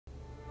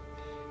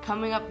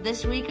Coming up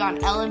this week on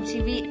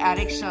LMTV at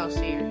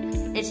Excelsior,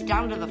 it's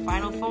down to the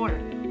Final Four.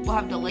 We'll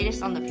have the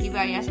latest on the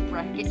PBIS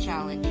Bracket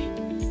Challenge,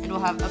 and we'll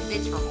have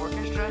updates from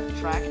orchestra,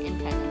 track, and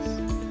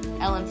tennis.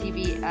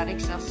 LMTV at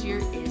Excelsior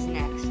is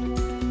next.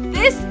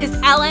 This is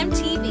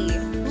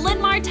LMTV,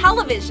 Linn-Mar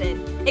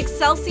Television.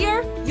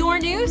 Excelsior, your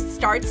news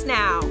starts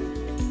now.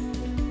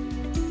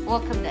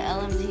 Welcome to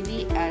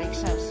LMTV at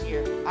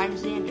Excelsior. I'm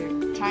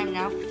Xander. Time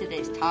now for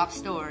today's top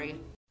story.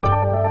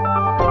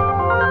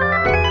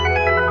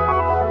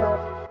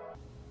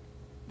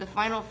 The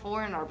Final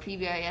Four in our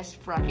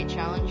PBIS Bracket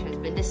Challenge has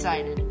been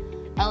decided.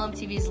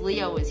 LMTV's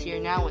Leo is here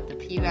now with the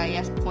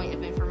PBIS point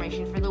of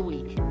information for the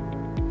week.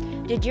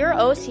 Did your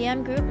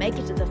OCM group make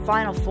it to the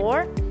Final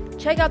Four?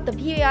 Check out the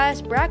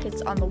PBIS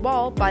brackets on the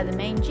wall by the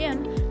main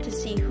gym to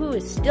see who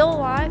is still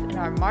alive in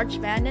our March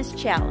Madness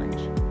Challenge.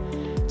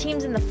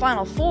 Teams in the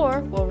Final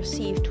Four will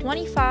receive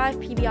 25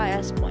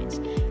 PBIS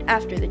points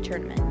after the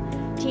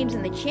tournament. Teams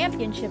in the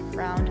championship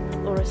round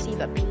will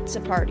receive a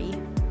pizza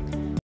party.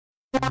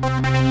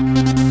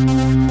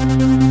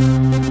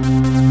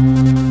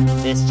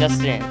 This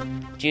just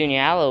in,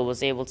 Junior Allo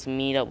was able to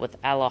meet up with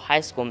Allo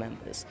High School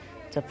members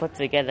to put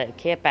together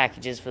care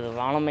packages for the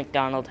Ronald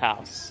McDonald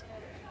House.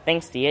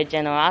 Thanks to your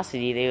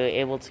generosity, they were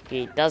able to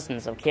create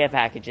dozens of care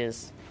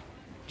packages.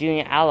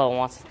 Junior Allo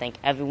wants to thank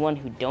everyone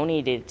who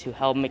donated to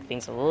help make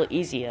things a little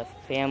easier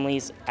for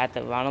families at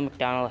the Ronald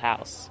McDonald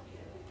House.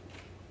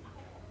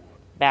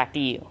 Back to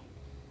you.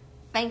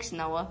 Thanks,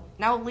 Noah.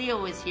 Now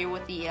Leo is here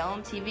with the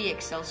LMTV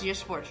Excelsior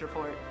Sports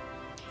Report.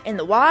 In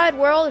the wide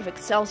world of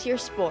Excelsior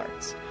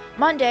sports,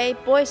 Monday,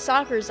 boys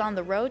soccer is on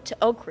the road to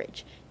Oak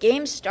Ridge.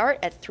 Games start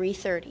at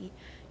 3:30.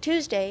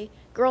 Tuesday,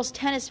 girls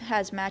tennis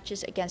has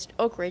matches against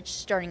Oak Ridge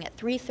starting at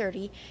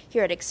 3:30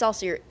 here at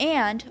Excelsior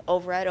and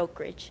over at Oak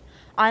Ridge.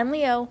 I'm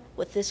Leo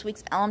with this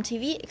week's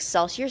LMTV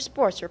Excelsior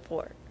Sports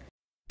Report.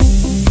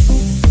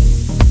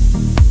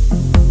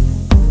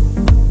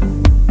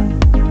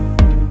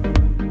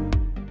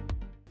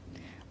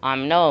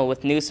 I'm Noah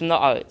with news from the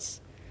arts.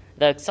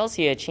 The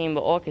Excelsior Chamber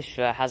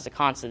Orchestra has a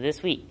concert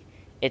this week.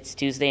 It's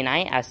Tuesday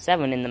night at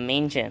 7 in the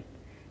main gym.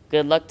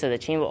 Good luck to the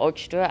Chamber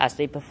Orchestra as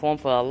they perform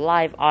for a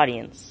live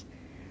audience.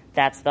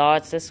 That's the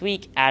arts this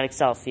week at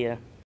Excelsior.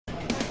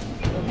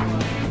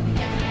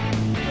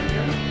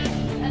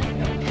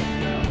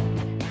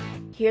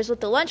 Here's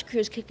what the lunch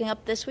crew is cooking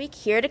up this week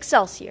here at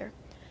Excelsior.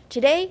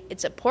 Today,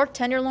 it's a pork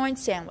tenderloin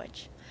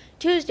sandwich.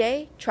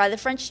 Tuesday, try the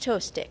French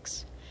toast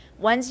sticks.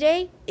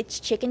 Wednesday, it's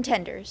chicken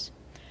tenders.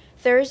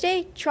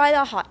 Thursday, try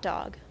the hot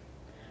dog.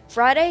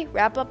 Friday,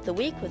 wrap up the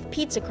week with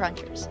pizza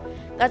crunchers.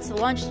 That's the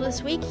lunch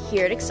this week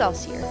here at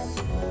Excelsior.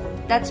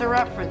 That's a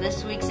wrap for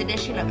this week's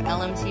edition of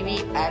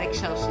LMTV at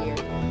Excelsior.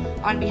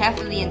 On behalf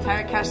of the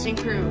entire cast and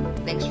crew,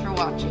 thanks for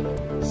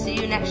watching. See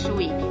you next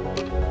week.